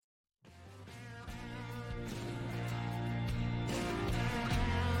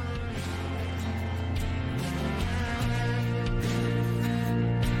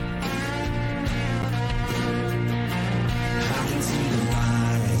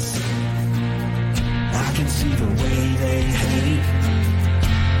see the way they hate.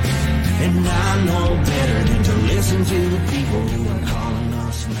 And I know better than to listen to the people who are calling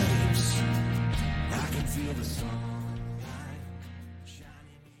us slaves. I can feel the sunlight shining.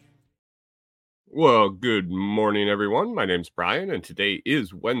 Well, good morning, everyone. My name's Brian, and today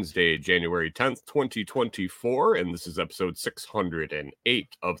is Wednesday, January 10th, 2024, and this is episode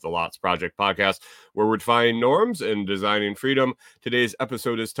 608 of the Lots Project podcast, where we're defining norms and designing freedom. Today's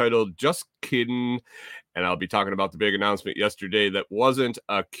episode is titled Just Kiddin', and I'll be talking about the big announcement yesterday that wasn't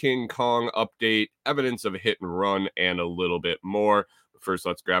a King Kong update, evidence of a hit and run, and a little bit more. First,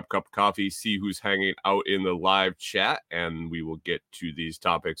 let's grab a cup of coffee, see who's hanging out in the live chat, and we will get to these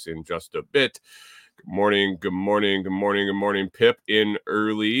topics in just a bit. Good morning, good morning, good morning, good morning. Pip in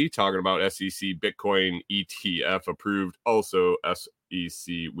early, talking about SEC Bitcoin ETF approved. Also,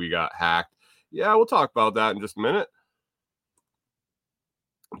 SEC, we got hacked. Yeah, we'll talk about that in just a minute.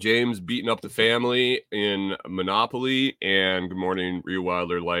 James beating up the family in Monopoly, and good morning, Real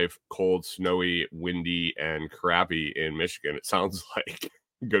Wilder Life. Cold, snowy, windy, and crappy in Michigan. It sounds like.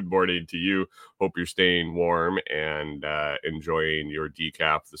 Good morning to you. Hope you're staying warm and enjoying your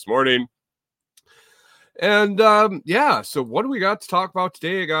decaf this morning. And so what do we got to talk about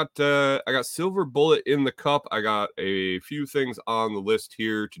today? I got Silver Bullet in the cup. I got a few things on the list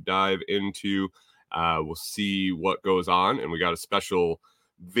here to dive into. We'll see what goes on, and we got a special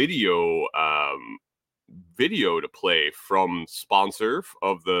video to play from sponsor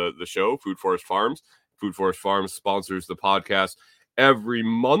of the show, Food Forest Farms. Food Forest Farms sponsors the podcast every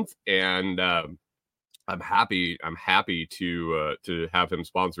month, and I'm happy to have him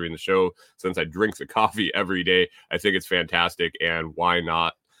sponsoring the show since I drink the coffee every day. I think it's fantastic, and why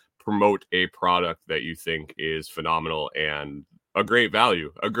not promote a product that you think is phenomenal and a great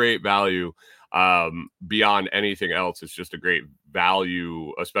value beyond anything else. It's just a great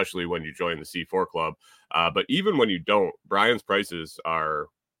value, especially when you join the C4 club. But even when you don't, Brian's prices are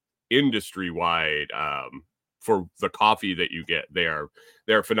industry-wide for the coffee that you get.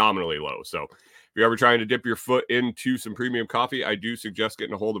 They're phenomenally low. So if you're ever trying to dip your foot into some premium coffee, I do suggest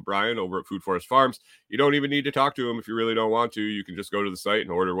getting a hold of Brian over at Food Forest Farms. You don't even need to talk to him if you really don't want to. You can just go to the site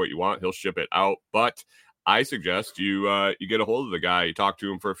and order what you want. He'll ship it out. But I suggest you get a hold of the guy. You talk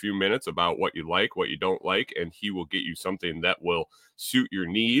to him for a few minutes about what you like, what you don't like, and he will get you something that will suit your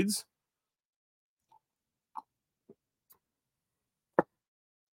needs.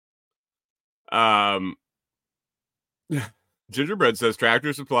 Gingerbread says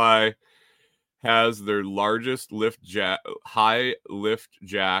Tractor Supply has their largest high lift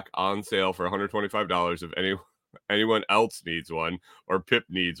jack on sale for $125 if anyone else needs one, or Pip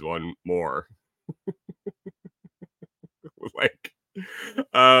needs one more.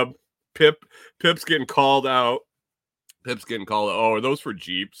 Pip's getting called out. Oh, are those for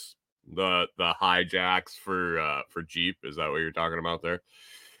Jeeps? The high jacks for Jeep? Is that what you're talking about there?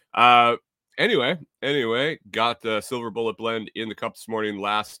 Anyway, got the Silver Bullet blend in the cup this morning.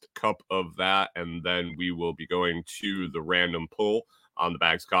 Last cup of that, and then we will be going to the random pull on the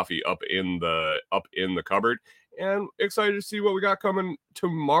bags coffee up in the cupboard. And excited to see what we got coming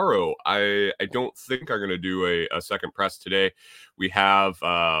tomorrow. I don't think I'm going to do a second press today. We have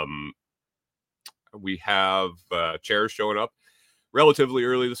chairs showing up relatively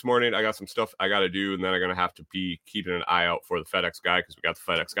early this morning. I got some stuff I got to do, and then I'm going to have to be keeping an eye out for the FedEx guy, because we got the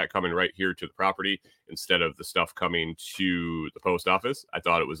FedEx guy coming right here to the property instead of the stuff coming to the post office. I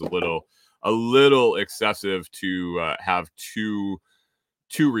thought it was a little excessive to have two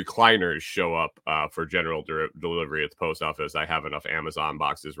recliners show up for general delivery at the post office. I have enough Amazon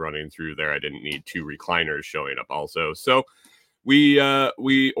boxes running through there. I didn't need two recliners showing up also. So we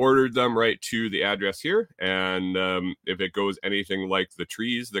ordered them right to the address here. And if it goes anything like the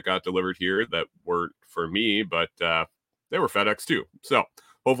trees that got delivered here that weren't for me, but they were FedEx too. So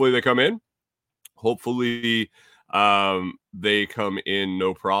hopefully they come in. Hopefully they come in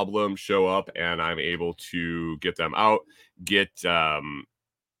no problem, show up, and I'm able to get them out, get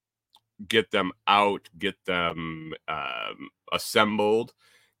them assembled,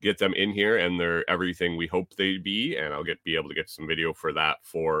 get them in here, and they're everything we hope they'd be, and I'll be able to get some video for that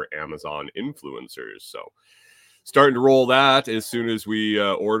for Amazon influencers. So starting to roll that as soon as we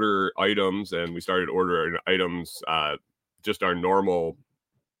order items, and we started ordering items, just our normal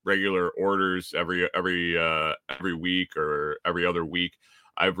regular orders every week or every other week.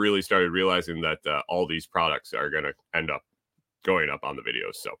 I've really started realizing that all these products are going to end up going up on the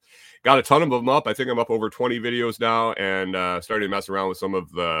videos. So got a ton of them up. I think I'm up over 20 videos now, and starting to mess around with some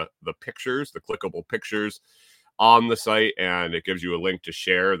of the pictures, the clickable pictures on the site, and it gives you a link to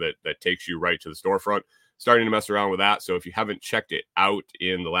share that takes you right to the storefront. starting to mess around with that. So if you haven't checked it out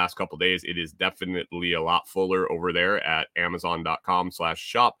in the last couple days, it is definitely a lot fuller over there at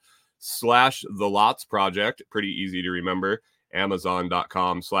amazon.com/shop/the Lots Project. Pretty easy to remember.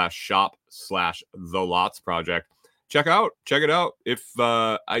 Amazon.com/shop/the Lots Project. Check it out. If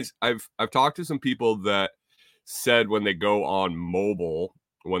I've talked to some people that said when they go on mobile,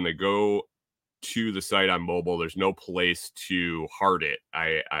 when they go to the site on mobile, there's no place to heart it.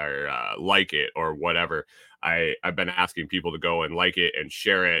 I like it or whatever. I've been asking people to go and like it and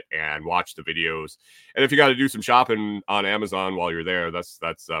share it and watch the videos. And if you got to do some shopping on Amazon while you're there, that's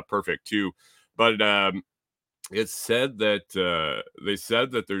perfect too. But it's said that they said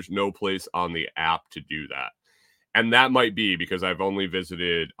that there's no place on the app to do that. And that might be because I've only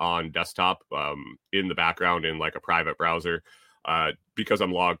visited on desktop in the background in like a private browser because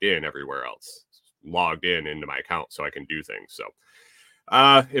I'm logged in everywhere else, logged in into my account so I can do things. So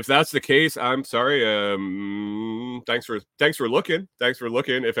if that's the case, I'm sorry. Thanks for looking. Thanks for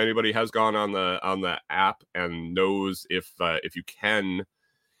looking. If anybody has gone on the app and knows if you can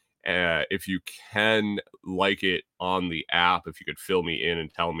like it on the app, if you could fill me in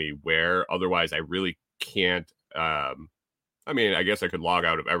and tell me where. Otherwise, I really can't. I mean, I guess I could log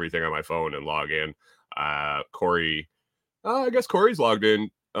out of everything on my phone and log in. Corey, I guess Corey's logged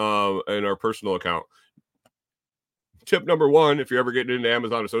in our personal account. Tip number 1, if you're ever getting into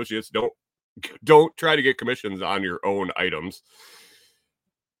Amazon Associates, don't try to get commissions on your own items.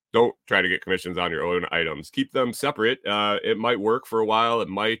 Don't try to get commissions on your own items. Keep them separate. It might work for a while. It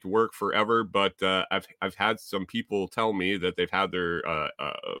might work forever. But I've had some people tell me that they've had their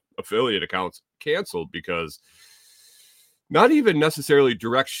affiliate accounts canceled because not even necessarily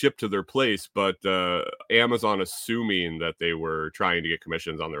direct ship to their place, but Amazon assuming that they were trying to get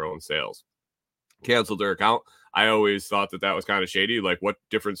commissions on their own sales. Canceled their account. I always thought that was kind of shady. Like, what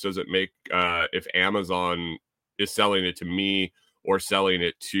difference does it make if Amazon is selling it to me or selling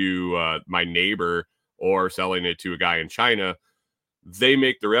it to my neighbor or selling it to a guy in China? They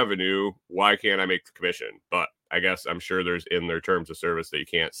make the revenue. Why can't I make the commission? But I guess I'm sure there's in their terms of service that you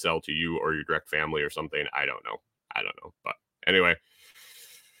can't sell to you or your direct family or something. I don't know. But anyway,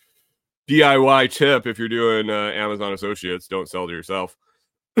 DIY tip if you're doing Amazon Associates, don't sell to yourself.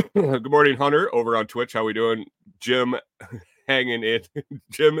 Good morning, Hunter, over on Twitch. How we doing? Jim hanging in,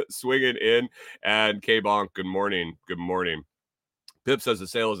 Jim swinging in, and K-Bonk, good morning. Good morning. Pip says a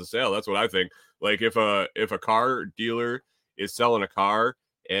sale is a sale. That's what I think. Like if a car dealer is selling a car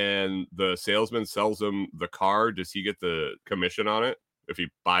and the salesman sells him the car, does he get the commission on it if he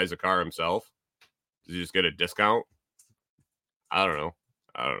buys a car himself? Does he just get a discount? I don't know.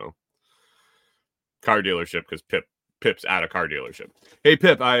 Car dealership, because Pip's at a car dealership. Hey,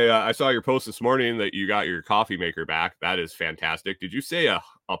 Pip, I saw your post this morning that you got your coffee maker back. That is fantastic. Did you say a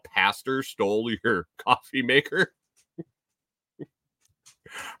pastor stole your coffee maker?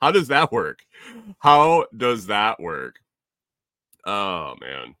 How does that work? Oh,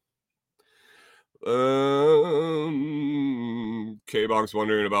 man. K-Bonk's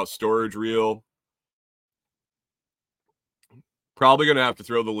wondering about storage reel. Probably going to have to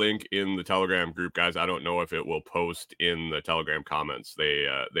throw the link in the Telegram group, guys. I don't know if it will post in the Telegram comments. They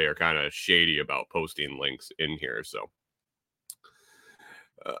are kind of shady about posting links in here, so.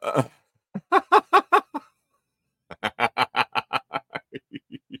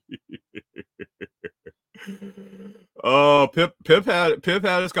 Oh, Pip had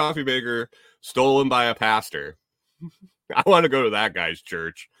his coffee maker stolen by a pastor. I want to go to that guy's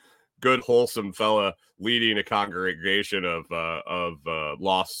church. Good, wholesome fella leading a congregation of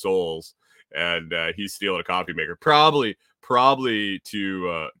lost souls, and he's stealing a coffee maker, probably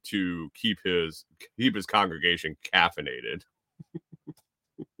to keep his congregation caffeinated.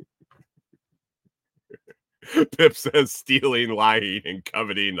 Pip says stealing, lying, and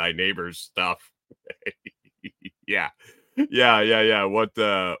coveting thy neighbor's stuff. Yeah. What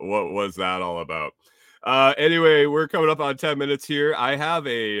was that all about? Anyway, we're coming up on 10 minutes here. I have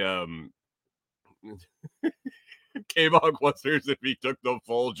a K-Bog wonders if he took the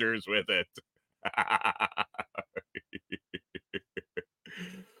Folgers with it.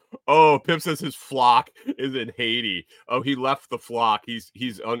 Oh, Pip says his flock is in Haiti. Oh, he left the flock. He's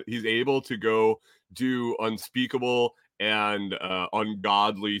able to go do unspeakable and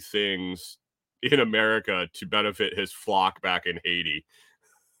ungodly things in America to benefit his flock back in Haiti.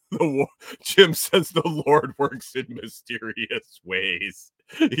 Jim says the Lord works in mysterious ways.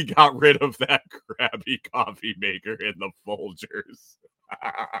 He got rid of that crappy coffee maker in the Folgers.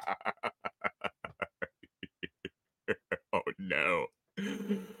 Oh no.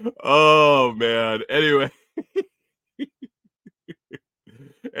 Oh man. Anyway,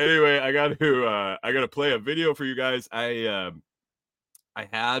 I got I gotta play a video for you guys. I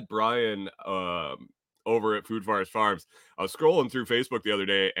had Brian over at Food Forest Farms. I was scrolling through Facebook the other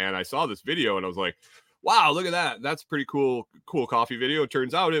day and I saw this video and I was like, wow, look at that. That's pretty cool coffee video. It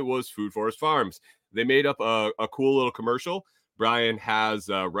turns out it was Food Forest Farms. They made up a cool little commercial. Brian has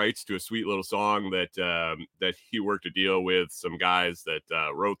rights to a sweet little song that he worked a deal with some guys that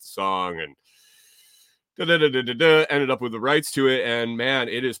wrote the song and ended up with the rights to it. And man,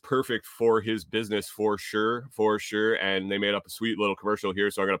 it is perfect for his business for sure. And they made up a sweet little commercial here.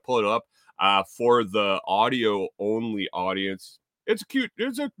 So I'm going to pull it up for the audio only audience. It's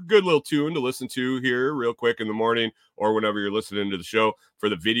a good little tune to listen to here real quick in the morning or whenever you're listening to the show. For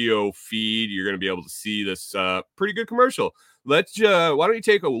the video feed, you're going to be able to see this pretty good commercial. Why don't you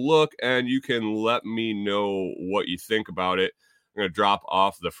take a look and you can let me know what you think about it. I'm going to drop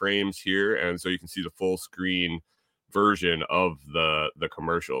off the frames here, and so you can see the full screen version of the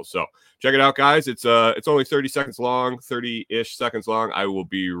commercial. So check it out, guys. It's only 30 seconds long, 30-ish seconds long. I will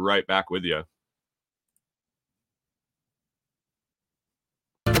be right back with you.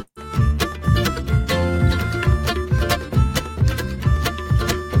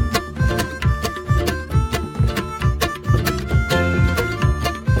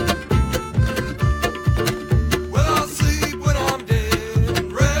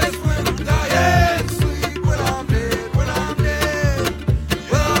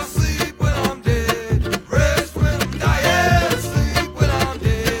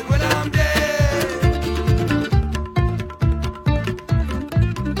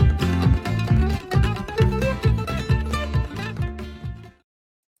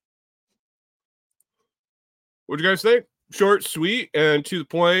 What'd you guys think? Short, sweet, and to the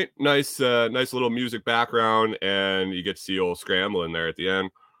point. Nice little music background, and you get to see old Scrambling there at the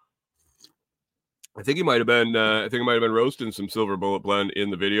end. I think he might have been roasting some Silver Bullet Blend in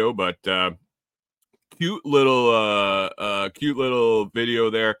the video, but cute little video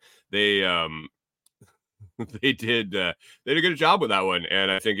there. They they did a good job with that one, and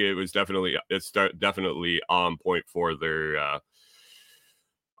I think it was definitely on point for their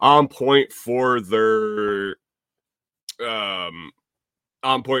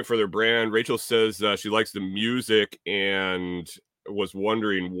brand. Rachel says she likes the music and was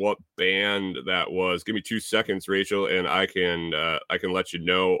wondering what band that was. Give me 2 seconds, Rachel, and I can let you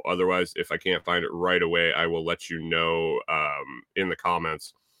know. Otherwise, if I can't find it right away, I will let you know in the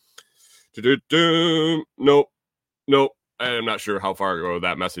comments. Nope. I'm not sure how far ago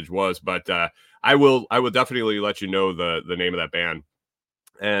that message was, but I will definitely let you know the name of that band.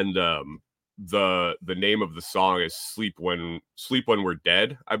 And the name of the song is Sleep When We're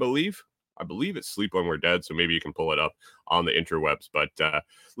Dead, I believe it's Sleep When We're Dead, so maybe you can pull it up on the interwebs. But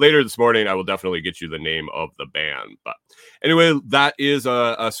later this morning I will definitely get you the name of the band. But anyway, that is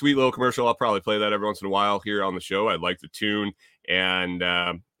a sweet little commercial. I'll probably play that every once in a while here on the show. I like the tune, and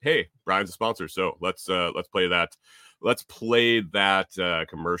hey, Brian's a sponsor, so let's play that. Let's play that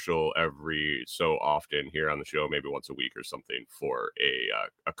commercial every so often here on the show, maybe once a week or something, for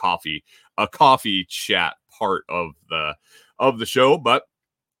a coffee chat part of the show. But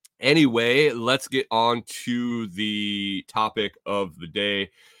anyway, let's get on to the topic of the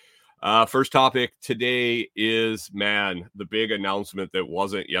day. First topic today is, man, the big announcement that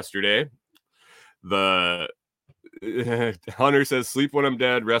wasn't yesterday. The Hunter says, "Sleep when I'm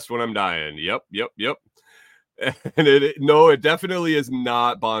dead, rest when I'm dying." Yep. And it definitely is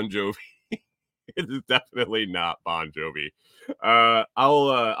not Bon Jovi. It is definitely not Bon Jovi.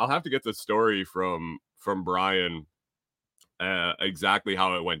 I'll have to get the story from Brian, exactly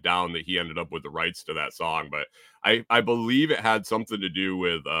how it went down that he ended up with the rights to that song, but I believe it had something to do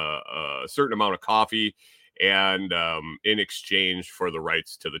with a certain amount of coffee and in exchange for the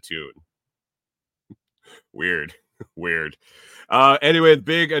rights to the tune. Weird. Anyway, the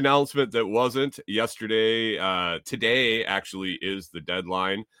big announcement that wasn't yesterday, today actually is the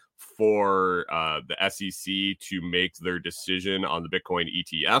deadline for the SEC to make their decision on the Bitcoin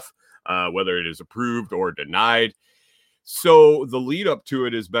ETF, whether it is approved or denied. So the lead up to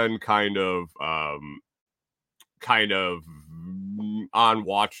it has been kind of on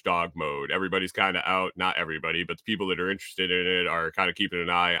watchdog mode. Everybody's kind of out, not everybody, but the people that are interested in it are kind of keeping an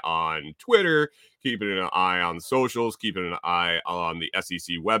eye on Twitter, keeping an eye on the socials, keeping an eye on the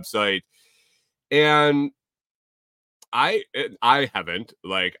SEC website. And I haven't,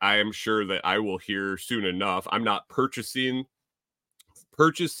 like, I am sure that I will hear soon enough. I'm not purchasing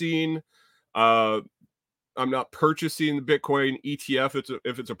I'm not purchasing the Bitcoin ETF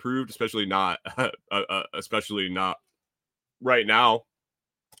if it's approved, especially not right now.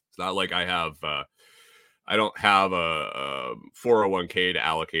 It's not like I have I don't have a 401k to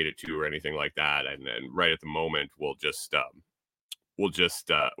allocate it to or anything like that. And then right at the moment, we'll just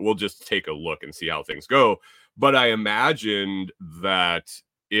take a look and see how things go. But I imagined that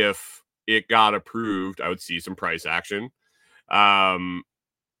if it got approved, I would see some price action. Um,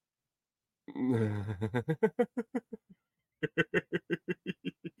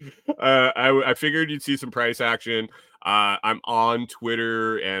 I figured you'd see some price action. I'm on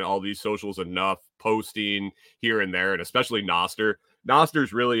Twitter and all these socials enough, posting here and there, and especially Noster.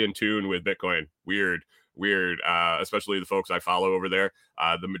 Noster's really in tune with Bitcoin. Weird. Especially the folks I follow over there.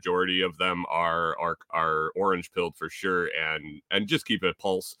 The majority of them are orange pilled for sure, and just keep an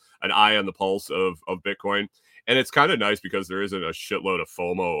eye on the pulse of Bitcoin. And it's kind of nice because there isn't a shitload of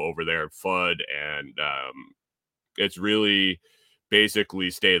FOMO over there at FUD, and it's really basically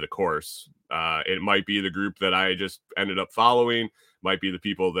stay the course. It might be the group that I just ended up following, might be the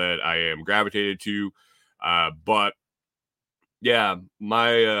people that I am gravitated to, but yeah,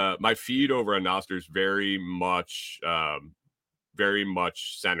 my feed over on Nostr is very much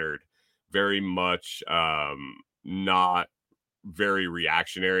centered, very much not very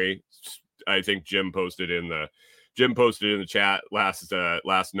reactionary. I think Jim posted in the chat last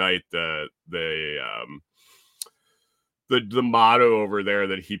night the motto over there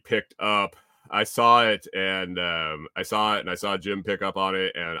that he picked up. I saw it and I saw Jim pick up on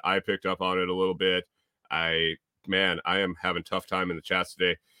it, and I picked up on it a little bit. I am having a tough time in the chats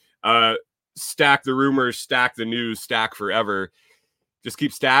today. Stack the rumors, stack the news, stack forever. Just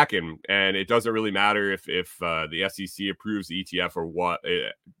keep stacking, and it doesn't really matter if the SEC approves the ETF or what.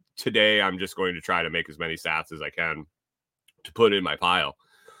 Today, I'm just going to try to make as many sats as I can to put in my pile.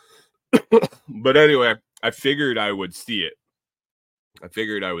 But anyway, I figured I would see it. I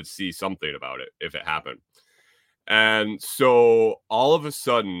figured I would see something about it if it happened. And so all of a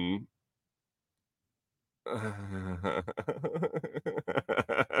sudden,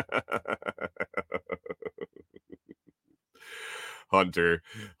 Hunter,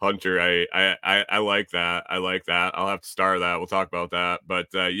 I like that. I like that. I'll have to star that. We'll talk about that. But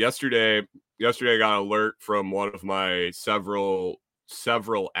yesterday I got an alert from one of my several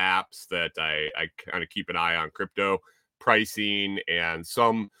apps that I kind of keep an eye on crypto pricing, and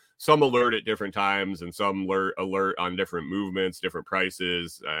some alert at different times, and some alert on different movements, different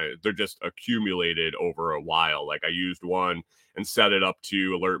prices. They're just accumulated over a while. Like I used one and set it up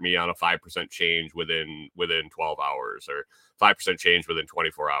to alert me on a 5% change within 12 hours, or 5% change within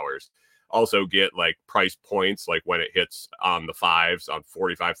 24 hours. Also get like price points, like when it hits on the fives on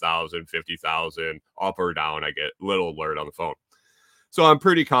 45,000, 50,000, up or down, I get little alert on the phone. So I'm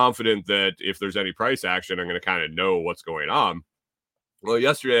pretty confident that if there's any price action, I'm going to kind of know what's going on. Well,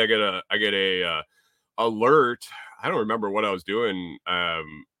 yesterday I get a alert. I don't remember what I was doing,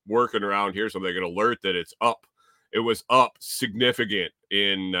 working around here. So they get an alert that it's up. It was up significant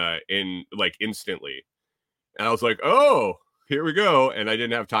in like instantly. And I was like, oh, here we go. And I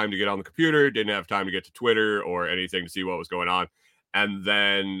didn't have time to get on the computer, didn't have time to get to Twitter or anything to see what was going on. And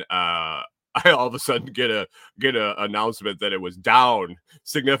then I all of a sudden get a announcement that it was down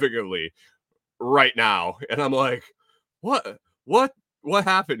significantly right now. And I'm like, what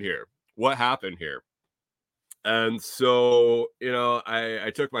happened here? What happened here? And so, I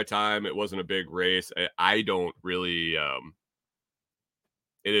took my time. It wasn't a big race. I don't really,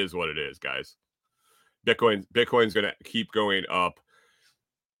 it is what it is, guys. Bitcoin's going to keep going up.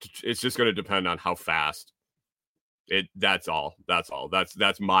 It's just going to depend on how fast. That's all. That's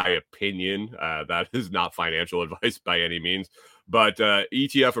my opinion. That is not financial advice by any means. But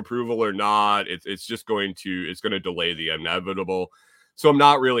ETF approval or not, it's going to delay the inevitable. So I'm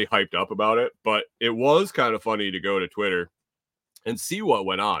not really hyped up about it. But it was kind of funny to go to Twitter and see what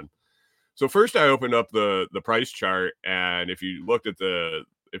went on. So first I opened up the price chart, and if you looked at the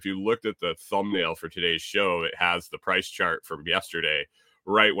thumbnail for today's show, it has the price chart from yesterday.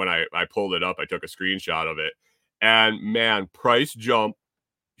 Right when I pulled it up, I took a screenshot of it. And man, price jump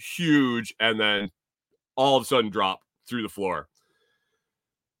huge, and then all of a sudden drop through the floor.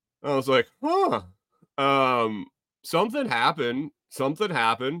 I was like, something happened,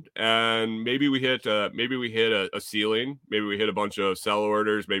 and maybe we hit a ceiling, maybe we hit a bunch of sell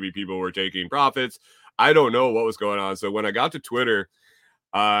orders, maybe people were taking profits. I don't know what was going on. So when I got to Twitter,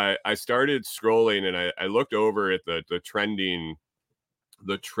 I started scrolling, and I looked over at the trending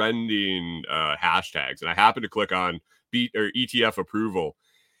hashtags, and I happened to click on ETF approval,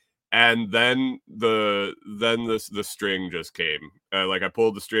 and then the string just came. Like I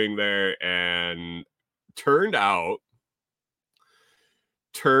pulled the string there, and turned out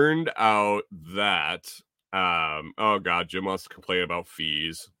that oh god, Jim wants to complain about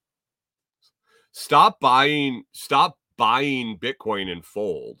fees. Stop buying Bitcoin in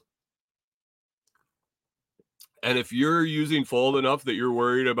Fold. And if you're using Fold enough that you're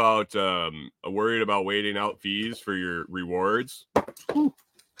worried about waiting out fees for your rewards.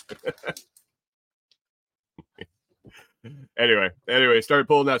 Anyway, started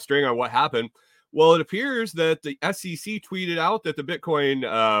pulling that string on what happened. Well, it appears that the SEC tweeted out that the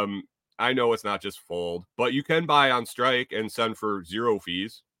Bitcoin, I know it's not just Fold, but you can buy on Strike and send for 0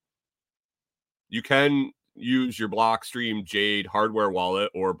 fees. You can use your Blockstream Jade hardware wallet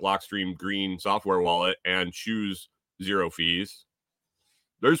or Blockstream Green software wallet and choose 0 fees.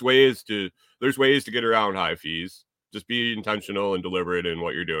 There's ways to get around high fees. Just be intentional and deliberate in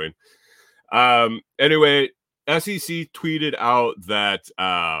what you're doing. Anyway, SEC tweeted out that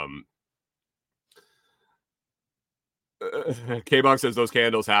K-Bonk says those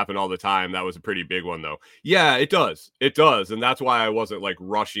candles happen all the time. That was a pretty big one, though. Yeah, it does. It does. And that's why I wasn't like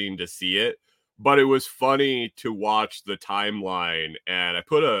rushing to see it. But it was funny to watch the timeline. And I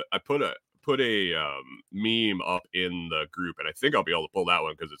put a meme up in the group. And I think I'll be able to pull that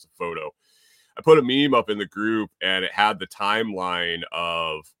one because it's a photo. I put a meme up in the group and it had the timeline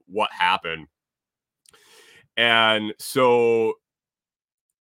of what happened. And so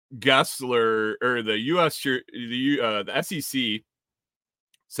Gessler or the SEC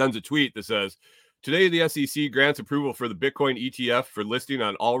sends a tweet that says, today the SEC grants approval for the Bitcoin ETF for listing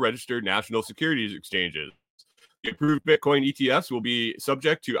on all registered national securities exchanges. The approved Bitcoin ETFs will be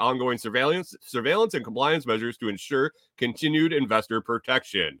subject to ongoing surveillance and compliance measures to ensure continued investor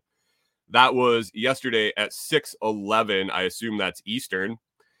protection. That was yesterday at 6:11. I assume that's Eastern.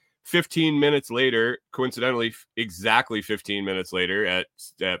 15 minutes later, coincidentally, exactly 15 minutes later at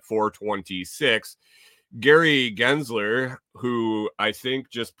 4:26, Gary Gensler, who I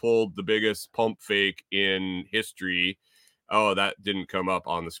think just pulled the biggest pump fake in history. Oh, that didn't come up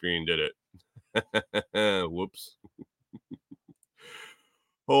on the screen, did it? Whoops.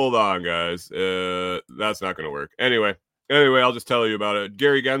 Hold on, guys. That's not going to work. Anyway, I'll just tell you about it.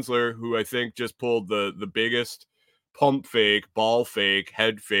 Gary Gensler, who I think just pulled the biggest pump fake, ball fake,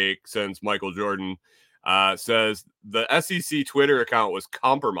 head fake since Michael Jordan, says the SEC Twitter account was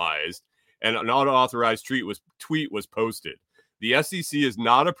compromised and an unauthorized tweet was posted. The SEC has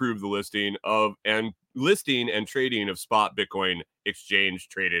not approved the listing and trading of spot Bitcoin exchange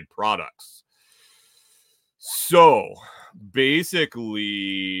traded products. So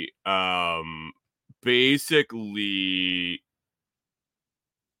basically,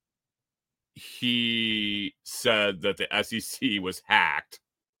 he said that the SEC was hacked.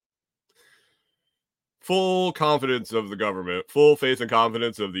 Full confidence of the government, full faith and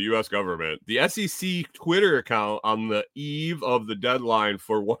confidence of the U.S. government. The SEC Twitter account on the eve of the deadline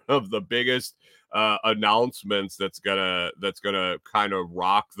for one of the biggest announcements that's gonna kind of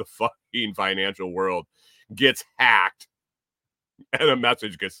rock the fucking financial world gets hacked, and a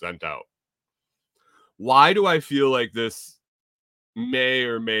message gets sent out. Why do I feel like this may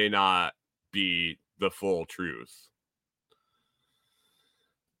or may not be the full truth?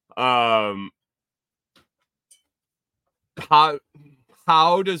 How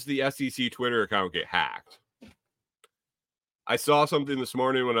does the SEC Twitter account get hacked? I saw something this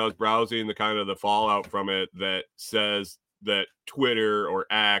morning when I was browsing the kind of the fallout from it that says that Twitter or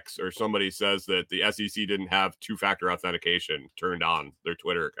X or somebody says that the SEC didn't have two-factor authentication turned on their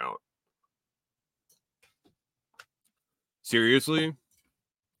Twitter account. Seriously?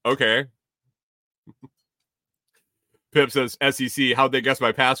 Okay. Pip says, SEC, how'd they guess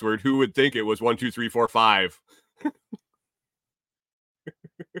my password? Who would think it was 12345?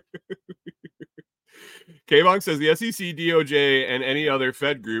 K-Bonk says the SEC, DOJ, and any other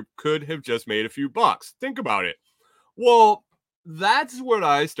Fed group could have just made a few bucks. Think about it. Well, that's what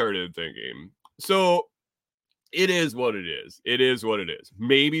I started thinking. So it is what it is. It is what it is.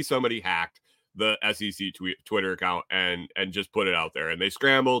 Maybe somebody hacked the SEC Twitter account and just put it out there, and they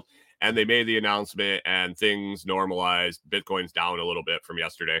scrambled and they made the announcement and things normalized. Bitcoin's down a little bit from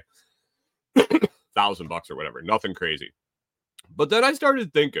yesterday. $1,000 or whatever. Nothing crazy. But then I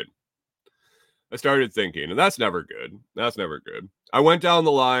started thinking, and that's never good. That's never good. I went down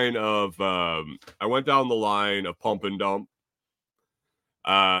the line of pump and dump.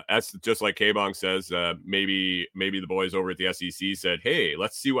 That's just like K-Bonk says. Maybe the boys over at the SEC said, "Hey,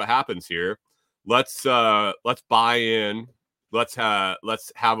 let's see what happens here. Let's buy in. Let's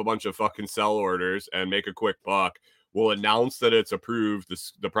have a bunch of fucking sell orders and make a quick buck. We'll announce that it's approved.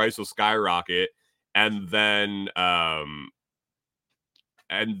 The price will skyrocket, and then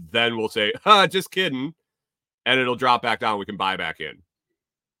we'll say, just kidding. And it'll drop back down. We can buy back in."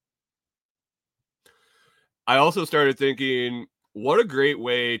 I also started thinking, what a great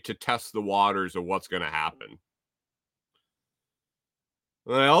way to test the waters of what's going to happen.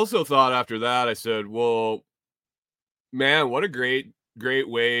 And I also thought after that, I said, well, man, what a great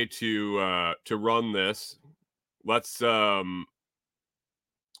way to run this. Let's say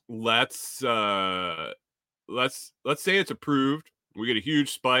it's approved. We get a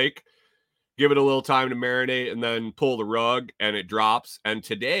huge spike, give it a little time to marinate, and then pull the rug, and it drops. And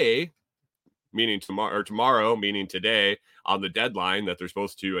today, meaning tomorrow, meaning today, on the deadline that they're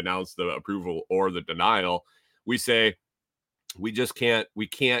supposed to announce the approval or the denial, we say we can't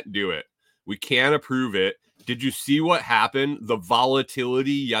do it. We can't approve it. Did you see what happened? The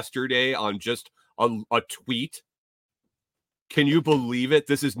volatility yesterday on just a tweet. Can you believe it?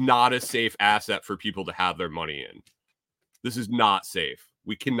 This is not a safe asset for people to have their money in. This is not safe.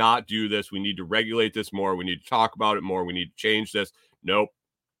 We cannot do this. We need to regulate this more. We need to talk about it more. We need to change this. Nope.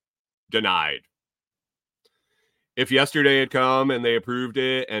 Denied. If yesterday had come and they approved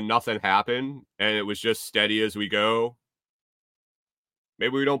it and nothing happened and it was just steady as we go,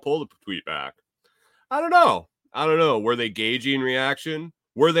 maybe we don't pull the tweet back. I don't know. Were they gauging reaction?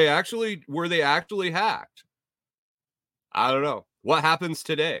 Were they actually hacked? I don't know. What happens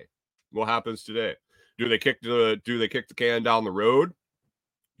today? Do they kick the can down the road?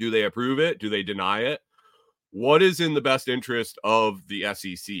 Do they approve it? Do they deny it? What is in the best interest of the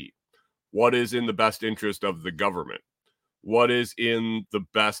SEC? What is in the best interest of the government? What is in the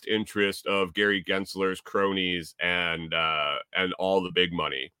best interest of Gary Gensler's cronies and all the big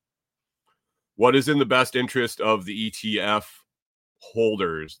money? What is in the best interest of the ETF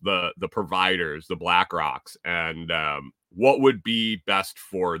holders, the providers, the BlackRocks, and what would be best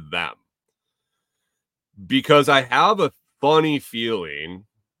for them? Because I have a funny feeling,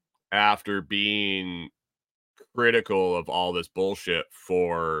 after being critical of all this bullshit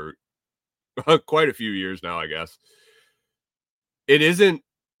for quite a few years now, I guess, the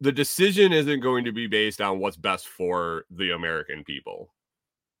decision isn't going to be based on what's best for the American people.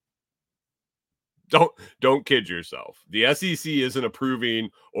 Don't kid yourself. The SEC isn't approving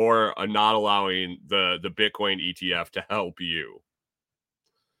or not allowing the Bitcoin ETF to help you.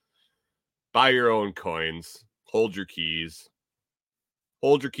 Buy your own coins. Hold your keys.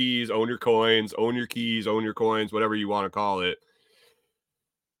 Hold your keys. Own your coins. Own your keys. Own your coins. Whatever you want to call it.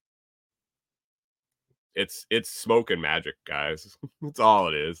 It's smoke and magic, guys. It's all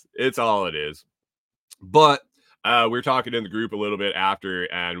it is. But we're talking in the group a little bit after,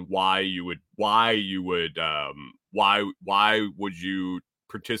 and why would you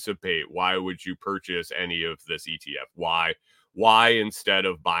participate? Why would you purchase any of this ETF? Why instead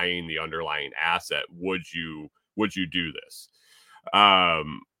of buying the underlying asset would you do this? I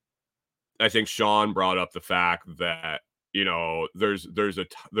think Sean brought up the fact that, you know, there's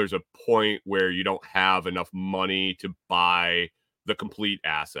a point where you don't have enough money to buy the complete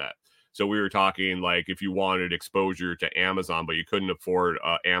asset. So we were talking like if you wanted exposure to Amazon, but you couldn't afford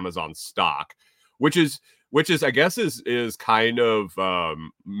Amazon stock, which is I guess is kind of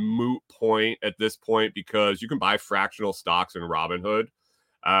moot point at this point, because you can buy fractional stocks in Robinhood.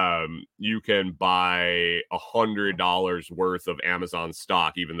 You can buy $100 worth of Amazon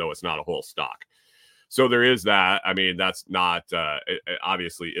stock, even though it's not a whole stock. So there is that. I mean, that's not it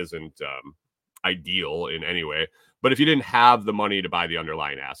obviously isn't ideal in any way. But if you didn't have the money to buy the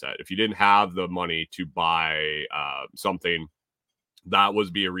underlying asset, if you didn't have the money to buy something, that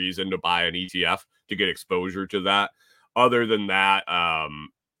would be a reason to buy an ETF to get exposure to that. Other than that,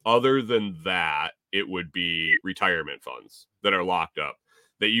 it would be retirement funds that are locked up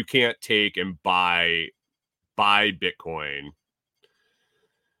that you can't take and buy Bitcoin.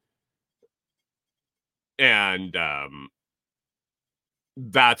 And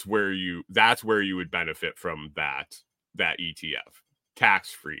that's where you would benefit from that ETF.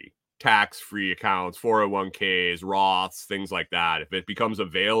 Tax-free accounts, 401ks, Roths, things like that. If it becomes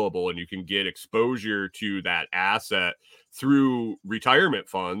available and you can get exposure to that asset through retirement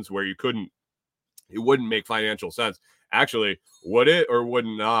funds where it wouldn't make financial sense. Actually, would it or would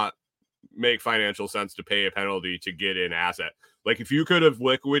not make financial sense to pay a penalty to get an asset? Like if you could have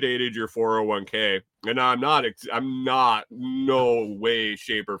liquidated your 401k, and I'm not no way,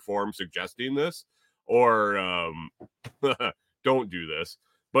 shape, or form suggesting this, or don't do this.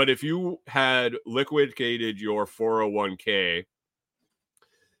 But if you had liquidated your 401k,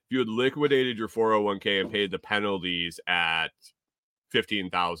 and paid the penalties at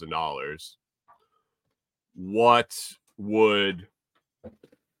 $15,000, what would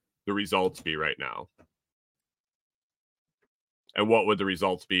the results be right now? And what would the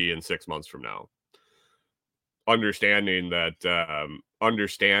results be in 6 months from now? Understanding that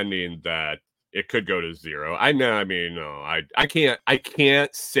it could go to zero. I know. I mean, no, I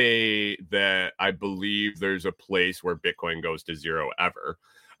can't say that I believe there's a place where Bitcoin goes to zero ever.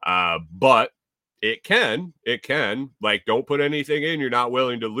 But it can. Like, don't put anything in you're not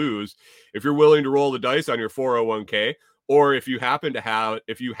willing to lose. If you're willing to roll the dice on your 401k, or if you happen to have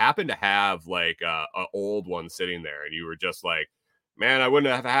like a old one sitting there and you were just like, man, I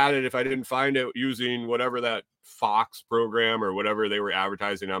wouldn't have had it if I didn't find it using whatever that Fox program or whatever they were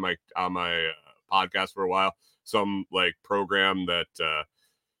advertising on my podcast for a while. Some like program that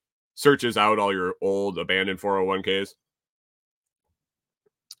searches out all your old abandoned 401ks.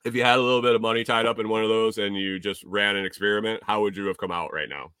 If you had a little bit of money tied up in one of those and you just ran an experiment, how would you have come out right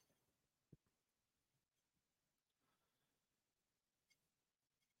now?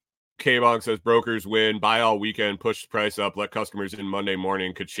 K-Bong says brokers win, buy all weekend, push the price up, let customers in Monday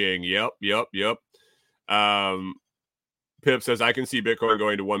morning, ka-ching. Yep. Pip says, I can see Bitcoin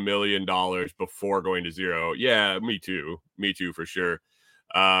going to $1 million before going to zero. Yeah, me too for sure.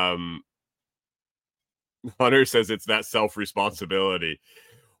 Hunter says it's that self-responsibility.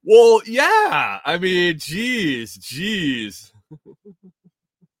 Well, yeah. I mean, geez.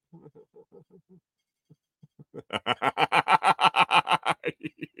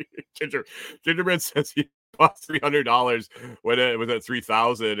 Gingerbread says he bought $300 when it was at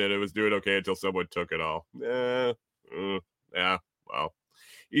 3,000 and it was doing okay until someone took it all. Yeah, well,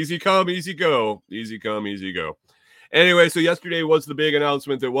 easy come, easy go. Anyway, so yesterday was the big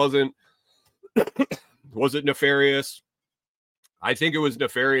announcement. It wasn't. Was it nefarious? I think it was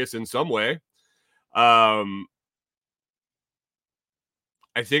nefarious in some way. I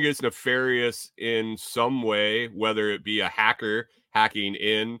think it's nefarious in some way, whether it be a hacker hacking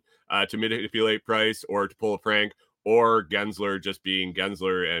in to manipulate price or to pull a prank, or Gensler just being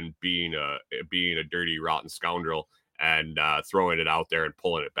Gensler and being a dirty, rotten scoundrel and throwing it out there and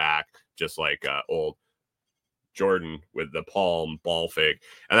pulling it back, just like old Jordan with the palm ball fake.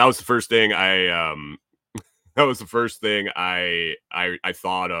 And that was the first thing I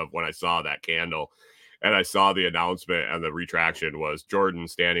thought of when I saw that candle. And I saw the announcement, and the retraction was Jordan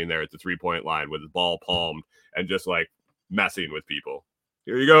standing there at the 3-point line with his ball palmed and just like messing with people.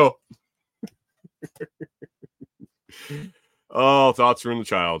 Here you go. Oh, thoughts from the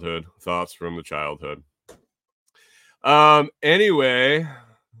childhood. Anyway,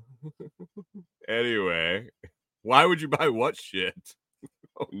 why would you buy what shit?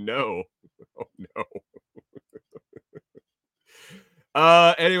 Oh no.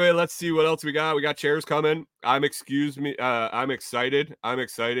 Anyway, let's see what else we got. We got chairs coming. I'm excited.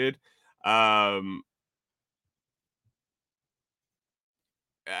 I'm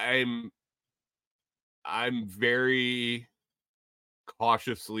very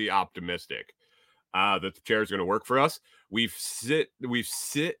cautiously optimistic that the chair is going to work for us. We've sit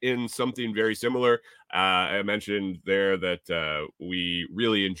in something very similar. I mentioned there that we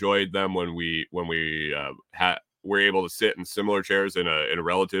really enjoyed them when we were able to sit in similar chairs in a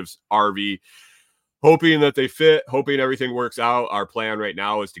relative's RV, hoping that they fit, hoping everything works out. Our plan right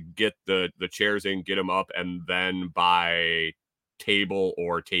now is to get the chairs in, get them up, and then buy table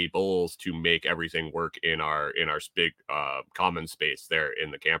or tables to make everything work in our big common space there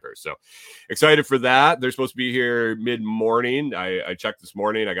in the camper. So excited for that. They're supposed to be here mid-morning. I checked this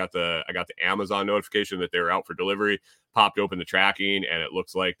morning. I got the Amazon notification that they were out for delivery, popped open the tracking, and it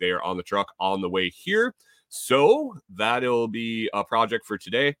looks like they are on the truck on the way here. So that'll be a project for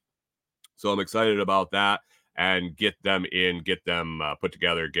today. So I'm excited about that, and get them put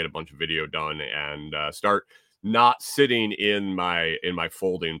together, get a bunch of video done, and start not sitting in my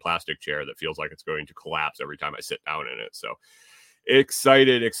folding plastic chair that feels like it's going to collapse every time I sit down in it. So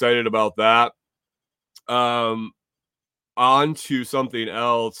excited about that. On to something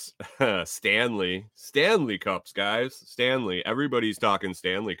else. Stanley Cups, guys. Stanley. Everybody's talking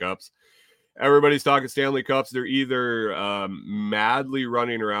Stanley Cups. They're either madly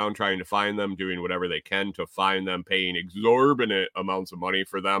running around trying to find them, doing whatever they can to find them, paying exorbitant amounts of money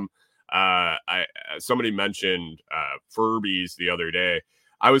for them. Somebody mentioned Furbies the other day.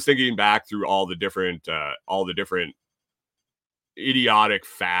 I was thinking back through all the different idiotic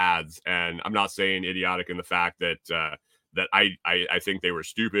fads, and I'm not saying idiotic in the fact that I think they were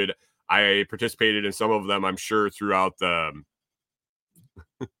stupid. I participated in some of them, I'm sure, throughout the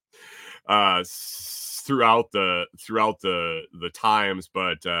times,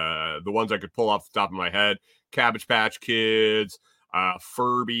 but the ones I could pull off the top of my head: Cabbage Patch Kids,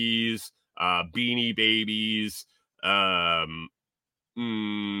 Furbies, Beanie Babies, I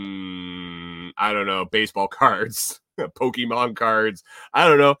don't know, baseball cards, Pokemon cards. I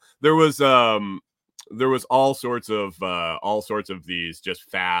don't know. There was there was all sorts of these just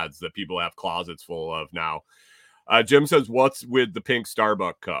fads that people have closets full of now. Jim says, "What's with the pink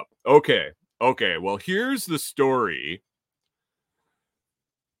Starbucks cup?" Okay. Well, here's the story.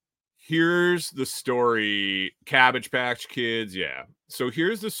 Cabbage Patch Kids, yeah. So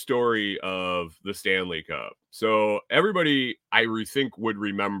here's the story of the Stanley Cup. So everybody, I think, would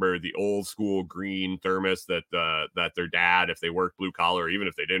remember the old school green thermos that their dad, if they worked blue collar, or even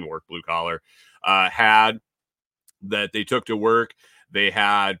if they didn't work blue collar, had, that they took to work. They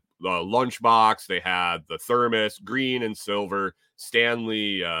had the lunchbox, they had the thermos, green and silver,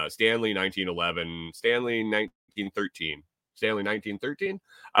 Stanley 1911, Stanley 1913. Stanley 1913.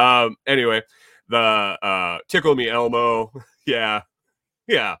 Anyway, the Tickle Me Elmo. Yeah.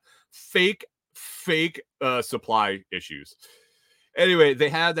 Fake supply issues. Anyway, they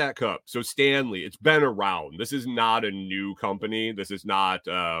had that cup. So Stanley, it's been around. This is not a new company. This is not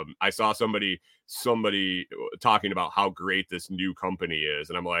I saw somebody talking about how great this new company is,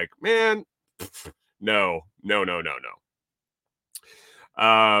 and I'm like, man, no.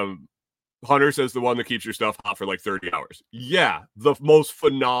 Hunter says the one that keeps your stuff hot for like 30 hours. Yeah, the most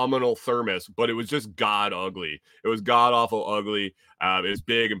phenomenal thermos, but it was just god ugly. It was god awful ugly. It was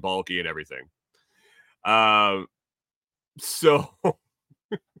big and bulky and everything. So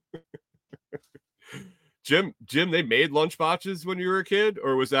Jim, they made lunchboxes when you were a kid,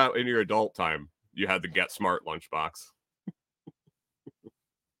 or was that in your adult time? You had the Get Smart lunchbox.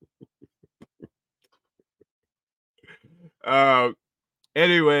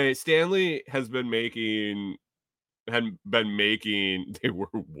 Anyway, Stanley has been making, they were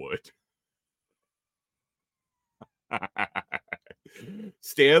wood.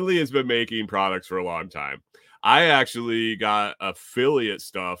 Stanley has been making products for a long time. I actually got affiliate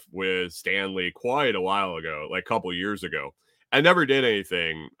stuff with Stanley quite a while ago, like a couple years ago. I never did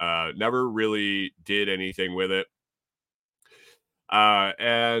anything, never really did anything with it.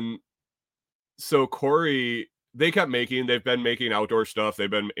 And so Corey, they've been making outdoor stuff. They've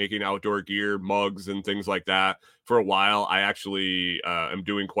been making outdoor gear, mugs, and things like that for a while. I actually am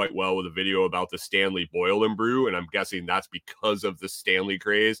doing quite well with a video about the Stanley Boil and Brew, and I'm guessing that's because of the Stanley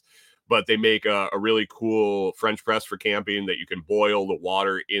craze. But they make a really cool French press for camping that you can boil the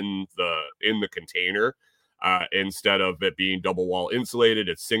water in the container instead of it being double wall insulated.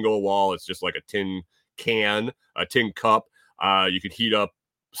 It's single wall. It's just like a tin cup. You can heat up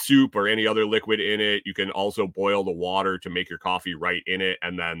soup or any other liquid in it. You can also boil the water to make your coffee right in it,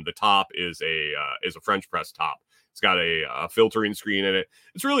 and then the top is a French press top. It's got a filtering screen in it.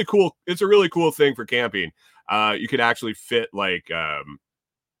 It's really cool. It's a really cool thing for camping. You can actually fit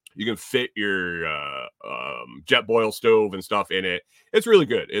you can fit your jet boil stove and stuff in it. It's really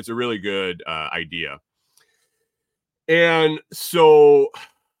good. It's a really good idea. And so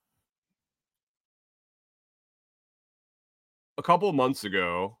a couple of months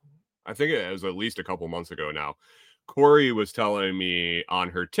ago, I think it was at least a couple of months ago now, Corey was telling me on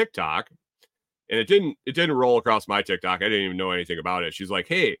her TikTok, and it didn't roll across my TikTok. I didn't even know anything about it. She's like,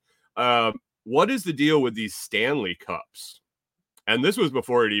 "Hey, what is the deal with these Stanley cups?" And this was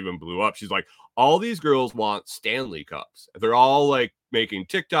before it even blew up. She's like, "All these girls want Stanley cups. They're all like making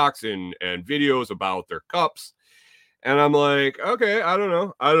TikToks and videos about their cups." And I'm like, okay, I don't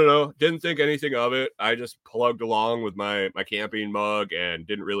know. Didn't think anything of it. I just plugged along with my camping mug and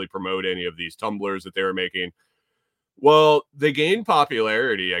didn't really promote any of these tumblers that they were making. Well, they gained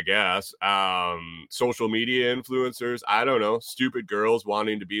popularity, I guess. Social media influencers, I don't know, stupid girls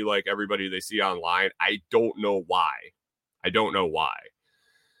wanting to be like everybody they see online. I don't know why.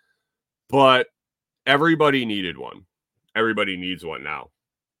 But everybody needed one. Everybody needs one now.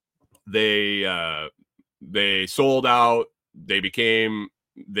 They sold out. They became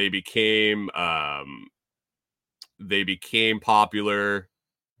popular.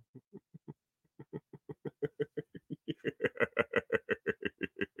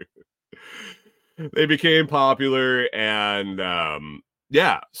 They became popular, and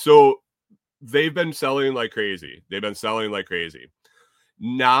yeah, so they've been selling like crazy.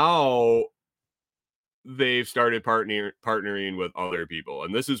 Now they've started partnering with other people,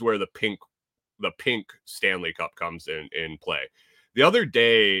 and this is where the pink Stanley Cup comes in play. The other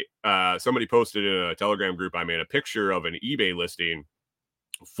day, somebody posted in a Telegram group I made a picture of an eBay listing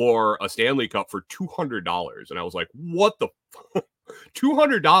for a Stanley Cup for $200, and I was like, "What the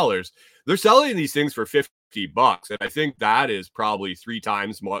 $200?" They're selling these things for $50, and I think that is probably 3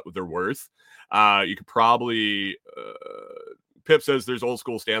 times what they're worth. You could probably Pip says there's old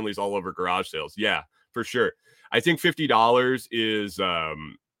school Stanleys all over garage sales. Yeah, for sure. I think $50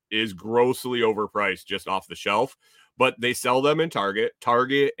 is grossly overpriced just off the shelf. but they sell them in Target.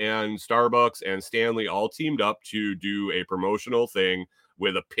 Target and Starbucks and Stanley all teamed up to do a promotional thing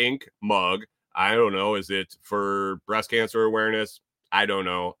with a pink mug. I don't know. Is it for breast cancer awareness? I don't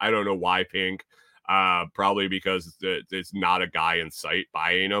know. I don't know why pink. Probably because there's not a guy in sight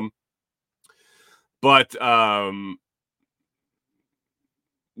buying them. But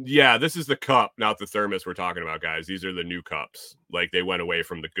yeah, this is the cup, not the thermos we're talking about, guys. These are the new cups. Like, they went away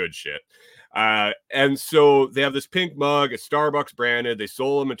from the good shit. And so they have this pink mug. It's Starbucks branded. They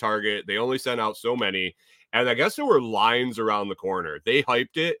sold them at Target. They only sent out so many. And I guess there were lines around the corner. They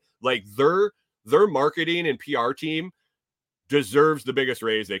hyped it. Like, their marketing and PR team deserves the biggest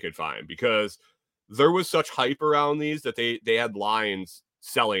raise they could find, because there was such hype around these that they had lines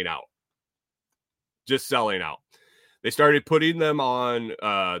selling out. Just selling out. They started putting them on,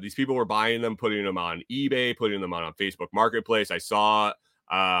 these people were buying them, putting them on eBay, putting them on Facebook Marketplace. I saw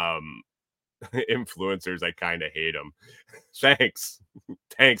influencers. I kind of hate them. Thanks,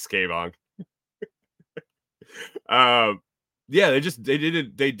 K-Bonk. Yeah, they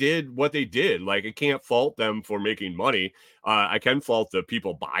did what they did. Like, I can't fault them for making money. I can fault the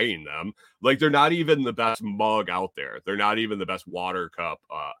people buying them. Like, they're not even the best mug out there. They're not even the best water cup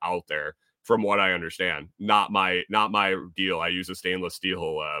out there, from what I understand. Not my deal. I use a stainless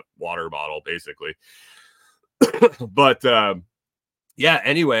steel water bottle, basically. But yeah,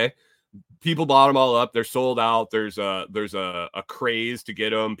 anyway, people bought them all up. They're sold out. There's a craze to get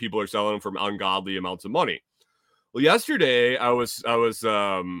them. People are selling them for ungodly amounts of money. Well, yesterday I was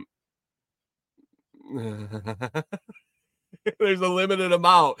there's a limited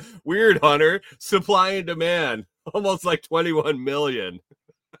amount. Weird, Hunter. Supply and demand. Almost like 21 million.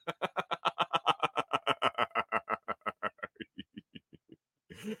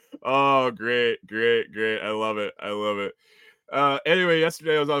 Oh, great. I love it. Anyway,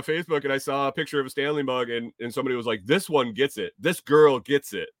 yesterday I was on Facebook and I saw a picture of a Stanley mug, and somebody was like, this one gets it. This girl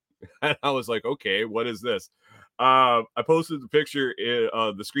gets it. And I was like, okay, what is this? I posted the picture,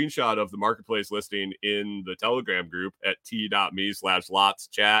 the screenshot of the marketplace listing in the Telegram group at t.me/lots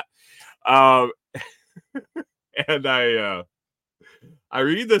chat. And I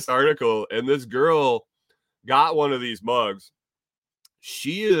read this article, and this girl got one of these mugs.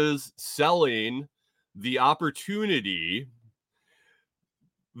 She is selling the opportunity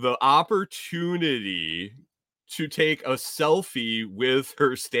to take a selfie with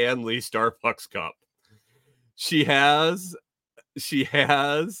her Stanley Starbucks cup. She has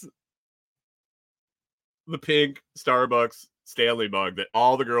the pink Starbucks Stanley mug that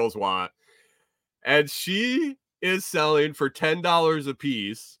all the girls want, and she is selling for $10 a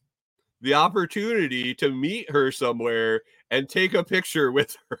piece the opportunity to meet her somewhere and take a picture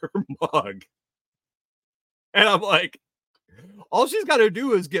with her mug. And I'm like, all she's got to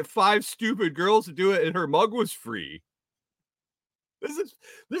do is get 5 stupid girls to do it, and her mug was free. This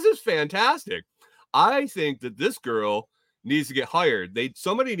is fantastic. I think that this girl needs to get hired.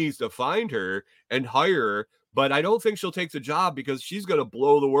 Somebody needs to find her and hire her, but I don't think she'll take the job because she's going to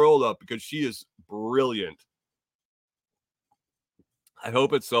blow the world up because she is brilliant. I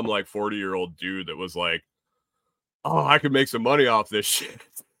hope it's some like 40-year-old dude that was like, oh, I could make some money off this shit.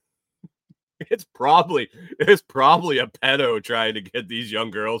 It's probably a pedo trying to get these young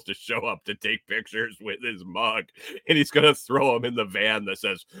girls to show up to take pictures with his mug, and he's gonna throw them in the van that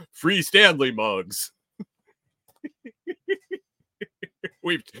says "Free Stanley mugs."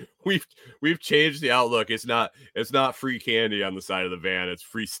 We've changed the outlook. It's not free candy on the side of the van. It's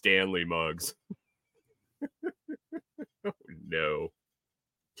free Stanley mugs. Oh, no.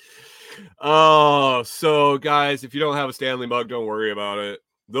 Oh, so guys, if you don't have a Stanley mug, don't worry about it.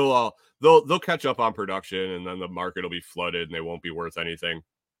 They'll catch up on production, and then the market will be flooded and they won't be worth anything.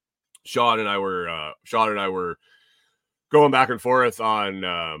 Sean and I were going back and forth on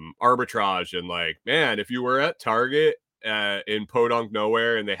arbitrage, and like, man, if you were at Target in Podunk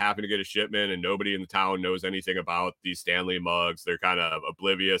nowhere and they happen to get a shipment and nobody in the town knows anything about these Stanley mugs, they're kind of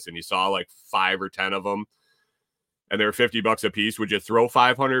oblivious, and you saw like 5 or 10 of them and they're $50 a piece, would you throw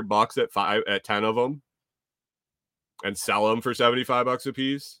 $500 at 10 of them and sell them for $75 a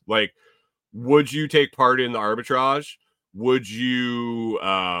piece? Like, would you take part in the arbitrage? Would you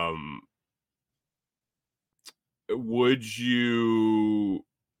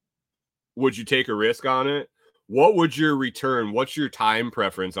take a risk on it? What would your return? What's your time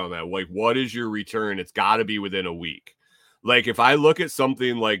preference on that? Like, what is your return? It's got to be within a week. Like, if I look at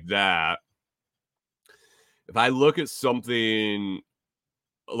something like that, if I look at something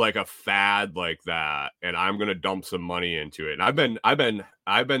like a fad like that, and I'm going to dump some money into it. And I've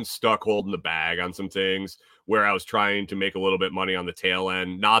been stuck holding the bag on some things where I was trying to make a little bit money on the tail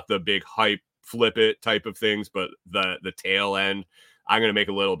end, not the big hype flip it type of things, but the tail end, I'm gonna make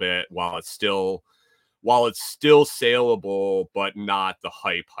a little bit while it's still saleable, but not the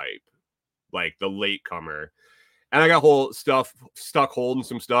hype, like the latecomer. And I got whole stuff stuck holding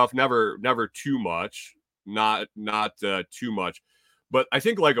some stuff. Never too much, not too much, but I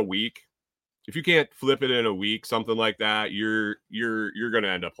think like a week. If you can't flip it in a week, something like that, you're gonna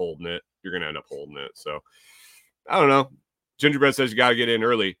end up holding it. You're gonna end up holding it. So I don't know. Gingerbread says you got to get in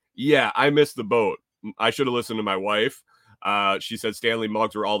early. Yeah, I missed the boat. I should have listened to my wife. She said Stanley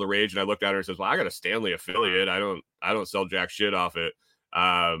mugs were all the rage, and I looked at her and says, "Well, I got a Stanley affiliate. I don't sell jack shit off it.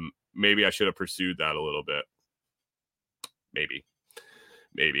 Maybe I should have pursued that a little bit. Maybe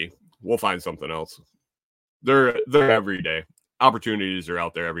we'll find something else. They're every day. Opportunities are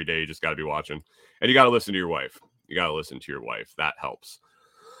out there every day. You just got to be watching, and you got to listen to your wife. That helps.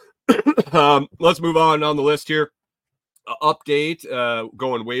 Let's move on the list here. Update,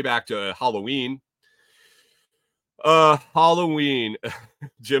 going way back to Halloween. Halloween.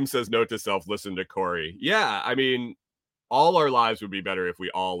 Jim says, note to self, listen to Corey. Yeah, I mean, all our lives would be better if we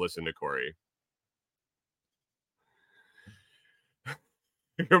all listened to Corey.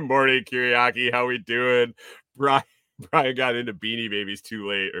 Good morning, Kiriaki. How we doing? Brian got into Beanie Babies too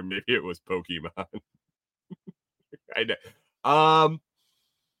late, or maybe it was Pokemon. I know. I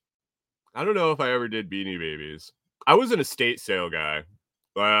don't know if I ever did Beanie Babies. I was an estate sale guy.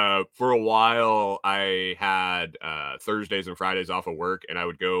 For a while, I had Thursdays and Fridays off of work, and I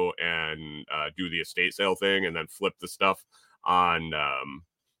would go and do the estate sale thing, and then flip the stuff on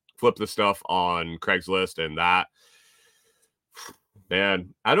Craigslist and that.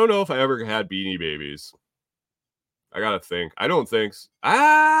 Man, I don't know if I ever had Beanie Babies. I gotta think. I don't think so.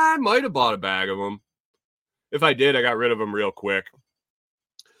 I might have bought a bag of them. If I did, I got rid of them real quick.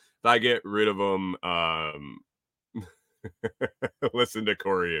 If I get rid of them, listen to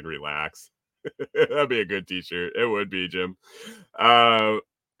Corey and relax. That'd be a good t-shirt. It would be, Jim. I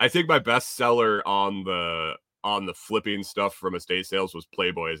think my best seller on the flipping stuff from estate sales was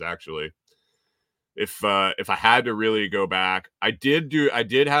Playboys, actually. If I had to really go back, I did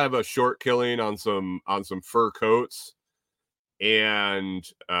have a short killing on some fur coats, and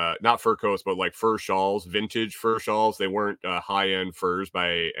not fur coats, but like fur shawls, vintage fur shawls. They weren't high-end furs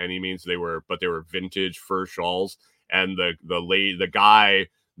by any means. They were vintage fur shawls. And the guy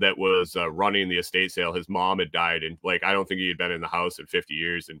that was running the estate sale, his mom had died, and like I don't think he had been in the house in 50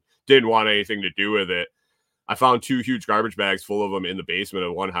 years and didn't want anything to do with it. I found 2 huge garbage bags full of them in the basement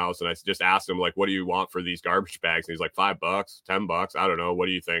of one house, and I just asked him, like, what do you want for these garbage bags? And he's like, $5, $10, I don't know. What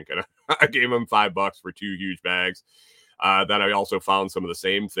do you think? And I gave him $5 for 2 huge bags. Then I also found some of the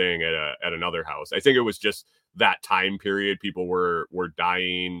same thing at another house. I think it was just that time period. People were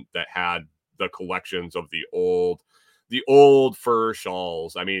dying that had the collections of the old fur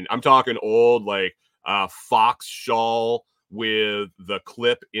shawls. I mean, I'm talking old, like fox shawl with the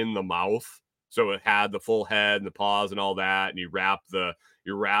clip in the mouth. So it had the full head and the paws and all that. And you wrapped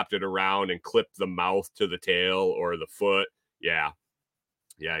it around and clipped the mouth to the tail or the foot. Yeah.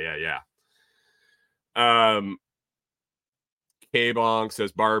 K-Bonk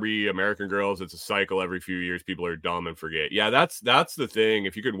says Barbie, American Girls, it's a cycle. Every few years, people are dumb and forget. Yeah, that's the thing.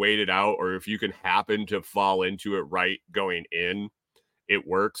 If you can wait it out, or if you can happen to fall into it right going in, it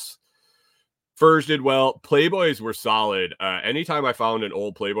works. Furs did well. Playboys were solid. Anytime I found an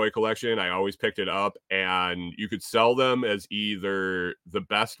old Playboy collection, I always picked it up, and you could sell them as either the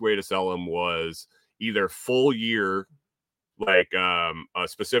best way to sell them was either full year, like a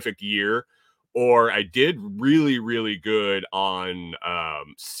specific year, or I did really, really good on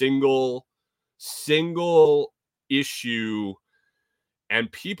single issue,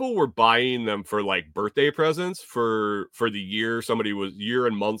 and people were buying them for like birthday presents for the year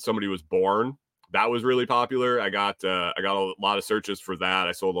and month somebody was born. That was really popular. I got a lot of searches for that.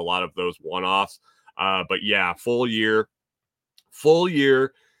 I sold a lot of those one-offs. But yeah, full year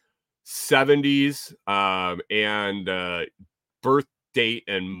 70s and birth date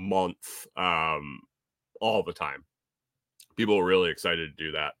and month all the time. People were really excited to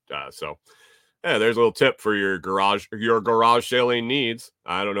do that. So yeah, there's a little tip for your garage selling needs.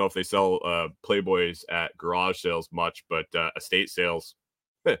 I don't know if they sell Playboys at garage sales much, but estate sales,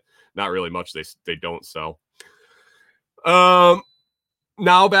 not really much. They don't sell. Now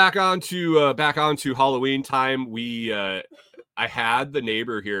back onto Halloween time. I had the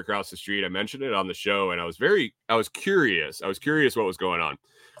neighbor here across the street. I mentioned it on the show, and I was curious. I was curious what was going on.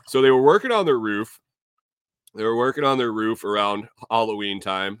 So they were working on their roof. Around Halloween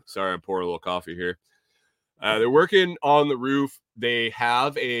time. Sorry, I'm pouring a little coffee here. They're working on the roof. They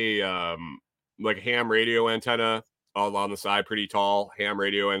have a like a ham radio antenna all on the side, pretty tall ham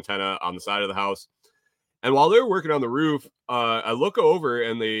radio antenna on the side of the house. And while they were working on the roof, I look over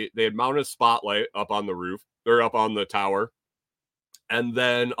and they had mounted a spotlight up on the roof, or up on the tower. And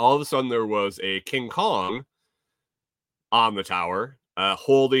then all of a sudden there was a King Kong on the tower,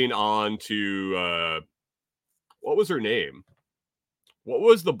 holding on to, what was her name? What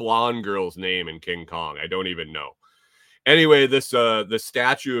was the blonde girl's name in King Kong? I don't even know. Anyway, this the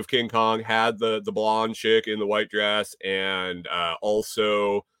statue of King Kong had the blonde chick in the white dress, and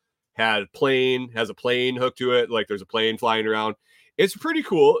also has a plane hooked to it. Like there's a plane flying around. It's pretty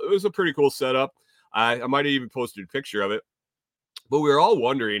cool. It was a pretty cool setup. I might have even posted a picture of it. But we were all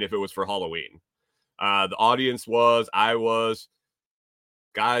wondering if it was for Halloween. The audience was, I was.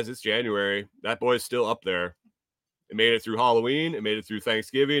 Guys, it's January. That boy's still up there. It made it through Halloween. It made it through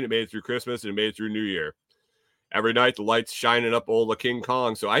Thanksgiving. It made it through Christmas. And it made it through New Year. Every night, the lights shining up old King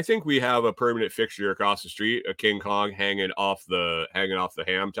Kong. So I think we have a permanent fixture across the street, a King Kong hanging off the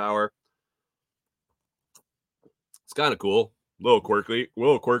ham tower. It's kind of cool. A little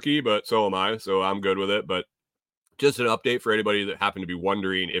quirky, but so am I. So I'm good with it. But just an update for anybody that happened to be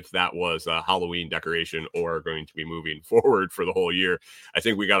wondering if that was a Halloween decoration or going to be moving forward for the whole year. I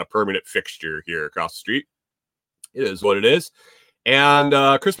think we got a permanent fixture here across the street. It is what it is. And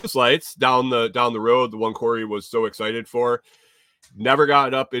Christmas lights down the road, the one Corey was so excited for, never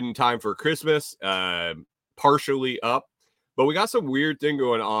got up in time for Christmas, partially up. But we got some weird thing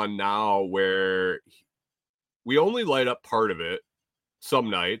going on now where we only light up part of it some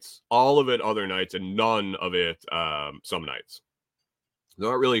nights, all of it other nights, and none of it some nights.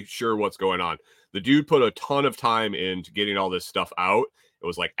 Not really sure what's going on. The dude put a ton of time into getting all this stuff out. It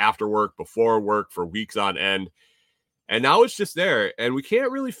was like after work, before work, for weeks on end. And now it's just there, and we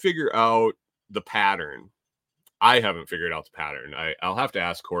can't really figure out the pattern. I haven't figured out the pattern. I'll have to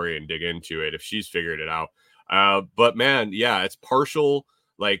ask Corey and dig into it if she's figured it out. But man, yeah, it's partial.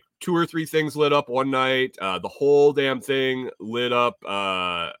 Like 2 or 3 things lit up one night. The whole damn thing lit up.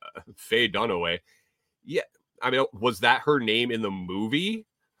 Faye Dunaway. Yeah, I mean, was that her name in the movie?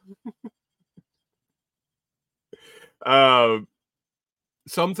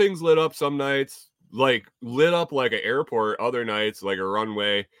 Some things lit up some nights. Like lit up like an airport, other nights like a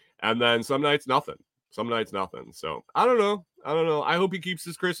runway, and then some nights nothing. So I don't know. I hope he keeps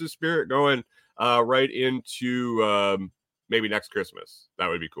his Christmas spirit going right into maybe next Christmas. That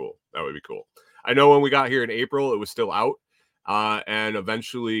would be cool. I know when we got here in April, it was still out, and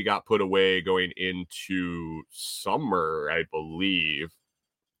eventually got put away going into summer, I believe.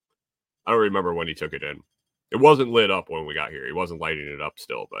 I don't remember when he took it in. It wasn't lit up when we got here. He wasn't lighting it up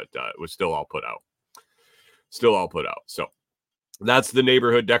still, but it was still all put out. So that's the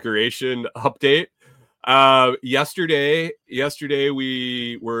neighborhood decoration update. Yesterday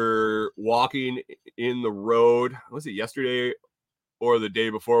we were walking in the road. Was it yesterday or the day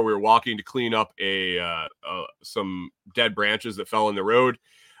before? We were walking to clean up some dead branches that fell in the road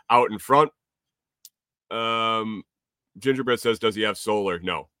out in front. Gingerbread says, does he have solar?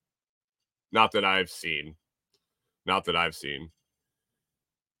 No, not that I've seen.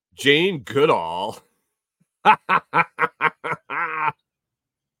 Jane Goodall.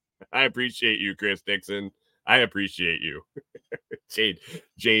 I appreciate you, Chris Dixon. I appreciate you.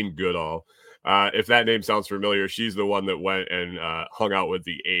 Jane Goodall. If that name sounds familiar, she's the one that went and hung out with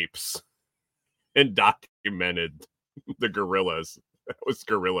the apes and documented the gorillas. That was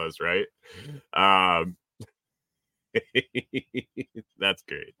gorillas, right? That's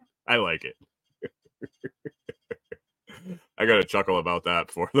great. I like it. I got to chuckle about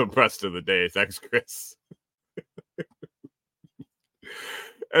that for the rest of the day. Thanks, Chris.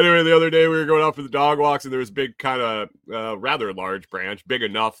 Anyway, the other day we were going out for the dog walks, and there was a big kind of rather large branch, big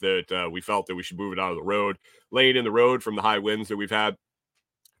enough that we felt that we should move it out of the road, laying in the road from the high winds that we've had.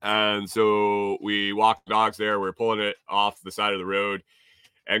 And so we walked the dogs there. We're pulling it off the side of the road,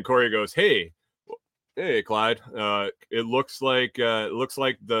 and Corey goes, Hey, Clyde. It looks like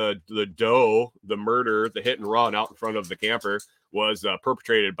the doe, the murder, the hit and run out in front of the camper was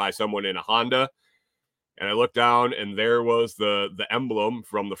perpetrated by someone in a Honda. And I looked down, and there was the emblem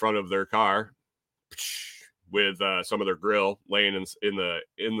from the front of their car with some of their grill laying in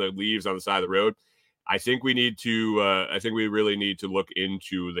the leaves on the side of the road. I think we really need to look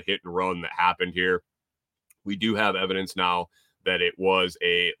into the hit and run that happened here. We do have evidence now that it was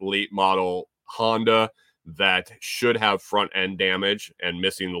a late model Honda that should have front end damage and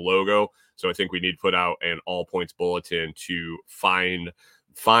missing the logo. So I think we need to put out an all points bulletin to find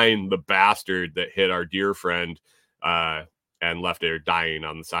the bastard that hit our dear friend and left her dying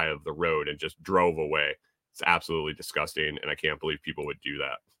on the side of the road and just drove away. It's absolutely disgusting, and I can't believe people would do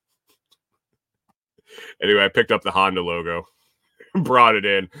that. Anyway, I picked up the Honda logo, brought it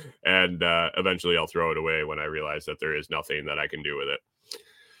in, and eventually I'll throw it away when I realize that there is nothing that I can do with it.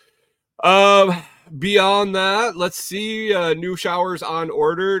 Beyond that, let's see, new showers on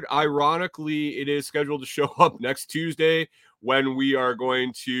ordered. Ironically, it is scheduled to show up next Tuesday when we are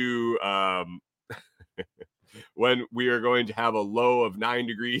going to have a low of 9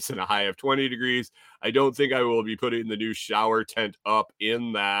 degrees and a high of 20 degrees. I don't think I will be putting the new shower tent up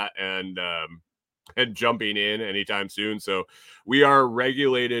in that and jumping in anytime soon. So we are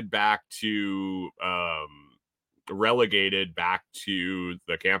relegated back to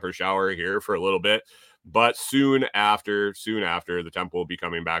the camper shower here for a little bit, but soon after the temp will be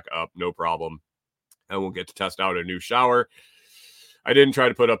coming back up, no problem, and we'll get to test out a new shower. I didn't try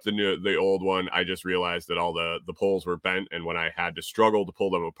to put up the old one. I just realized that all the poles were bent, and when I had to struggle to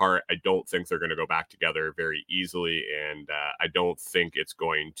pull them apart, I don't think they're going to go back together very easily, and I don't think it's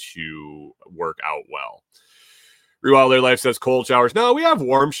going to work out well. Rewilder Life says cold showers. No, we have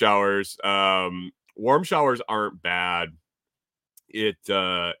warm showers. Warm showers aren't bad. In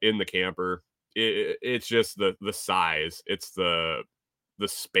the camper, it's just the size. It's the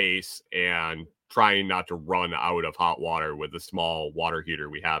space and trying not to run out of hot water with the small water heater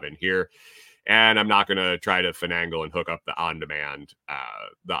we have in here. And I'm not going to try to finagle and hook up the on-demand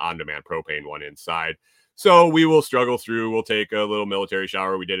propane one inside. So we will struggle through. We'll take a little military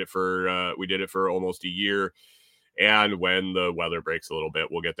shower. We did it for almost a year. And when the weather breaks a little bit,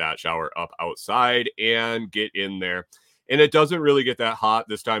 we'll get that shower up outside and get in there. And it doesn't really get that hot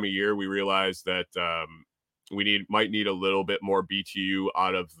this time of year. We realize that we might need a little bit more BTU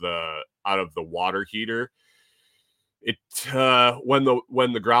out of the water heater. It when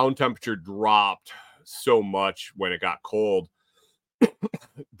the ground temperature dropped so much when it got cold,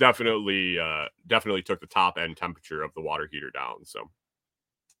 definitely took the top end temperature of the water heater down. So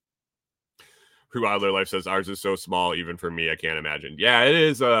Wilder Life says ours is so small, even for me, I can't imagine. Yeah, it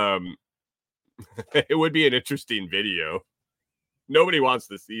is. It would be an interesting video. Nobody wants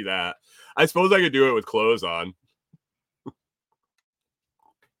to see that. I suppose I could do it with clothes on.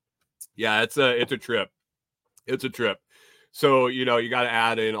 Yeah, it's a trip. It's a trip. So, you got to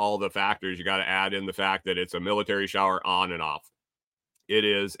add in all the factors. You got to add in the fact that it's a military shower on and off. It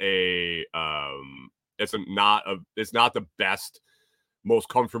is it's not the best, most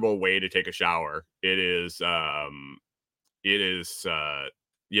comfortable way to take a shower. It is what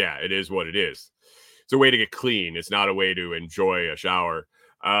it is. It's a way to get clean. It's not a way to enjoy a shower.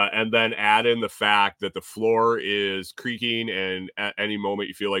 And then add in the fact that the floor is creaking, and at any moment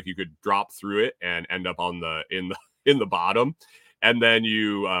you feel like you could drop through it and end up in the bottom. And then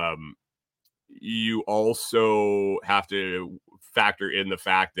you also have to factor in the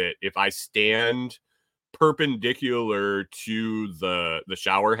fact that if I stand perpendicular to the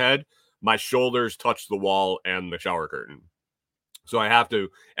shower head, my shoulders touch the wall and the shower curtain. So I have to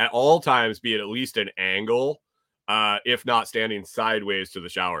at all times be at least an angle, if not standing sideways to the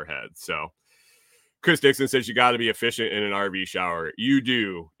shower head. So Chris Dixon says you got to be efficient in an RV shower. You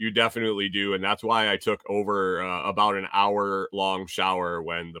do. You definitely do. And that's why I took over about an hour-long shower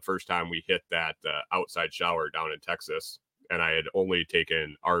when the first time we hit that outside shower down in Texas. And I had only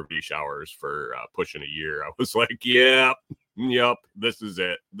taken RV showers for pushing a year. I was like, yep, this is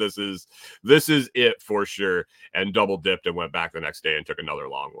it. This is it for sure. And double dipped and went back the next day and took another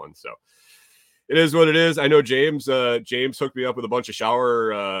long one. So it is what it is. I know James hooked me up with a bunch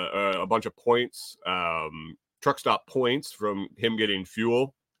of points, truck stop points from him getting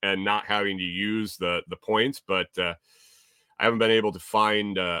fuel and not having to use the points. But I haven't been able to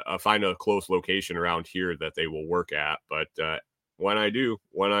find a close location around here that they will work at. But when I do,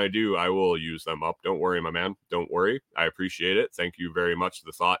 I will use them up. Don't worry, my man. Don't worry. I appreciate it. Thank you very much.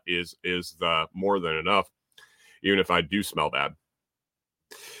 The thought is the more than enough, even if I do smell bad.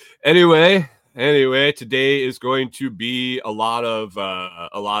 Anyway, today is going to be a lot of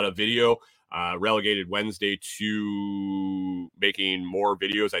video. Relegated Wednesday to making more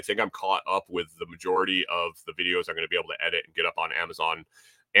videos. I think I'm caught up with the majority of the videos I'm going to be able to edit and get up on Amazon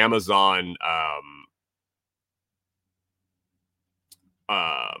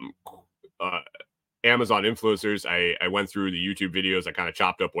influencers. I went through the YouTube videos. I kind of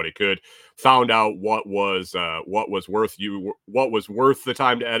chopped up what I could, found out what was worth the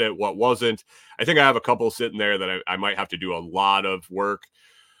time to edit, what wasn't. I think I have a couple sitting there that I might have to do a lot of work,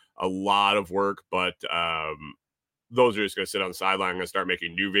 but those are just going to sit on the sideline. I'm going to start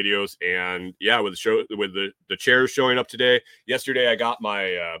making new videos. And yeah, with the chairs showing up today. Yesterday, I got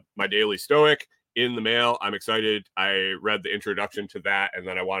my Daily Stoic in the mail. I'm excited. I read the introduction to that, and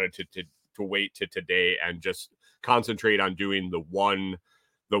then I wanted to wait to today and just concentrate on doing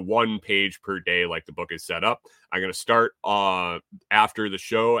the the 1 page per day like the book is set up. I'm going to start after the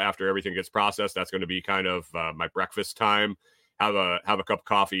show, after everything gets processed. That's going to be kind of my breakfast time. Have a cup of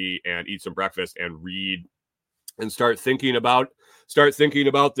coffee and eat some breakfast and read and start thinking about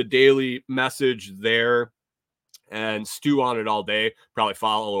the daily message there and stew on it all day. Probably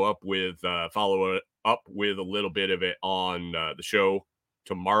follow up with a little bit of it on the show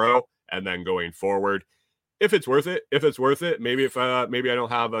tomorrow, and then going forward, if it's worth it. Maybe if I don't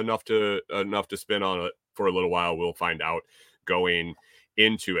have enough to spin on it for a little while, we'll find out going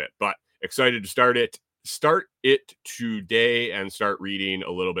into it. But excited to start it today and start reading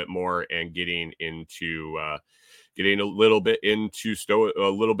a little bit more and getting a little bit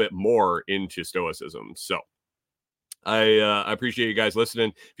more into Stoicism. So I appreciate you guys listening.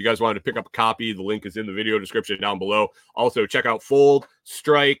 If you guys wanted to pick up a copy, the link is in the video description down below. Also, check out Fold,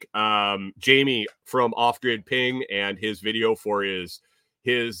 Strike, Jamie from Off Grid Ping, and his video for his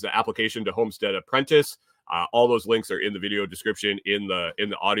application to Homestead Apprentice. All those links are in the video description, in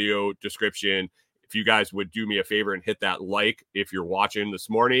the audio description. If you guys would do me a favor and hit that like if you're watching this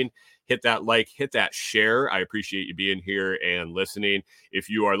morning, hit that like, hit that share. I appreciate you being here and listening. If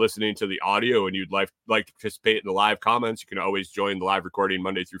you are listening to the audio and you'd like to participate in the live comments, you can always join the live recording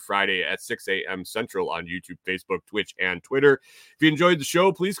Monday through Friday at 6 a.m. Central on YouTube, Facebook, Twitch, and Twitter. If you enjoyed the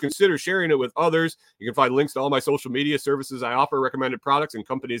show, please consider sharing it with others. You can find links to all my social media services I offer, recommended products, and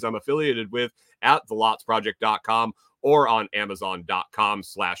companies I'm affiliated with at thelotsproject.com or on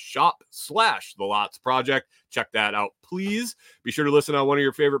amazon.com/shop/thelotsproject. Check that out, please. Be sure to listen on one of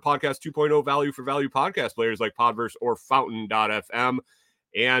your favorite podcast 2.0 value for value podcast players like Podverse or Fountain.fm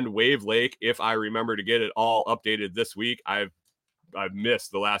and Wave Lake. If I remember to get it all updated this week, I've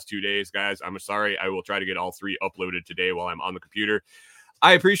missed the last 2 days, guys. I'm sorry. I will try to get all 3 uploaded today while I'm on the computer.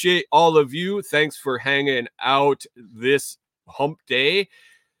 I appreciate all of you. Thanks for hanging out this hump day.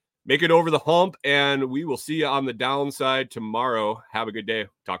 Make it over the hump, and we will see you on the downside tomorrow. Have a good day.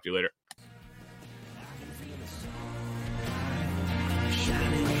 Talk to you later.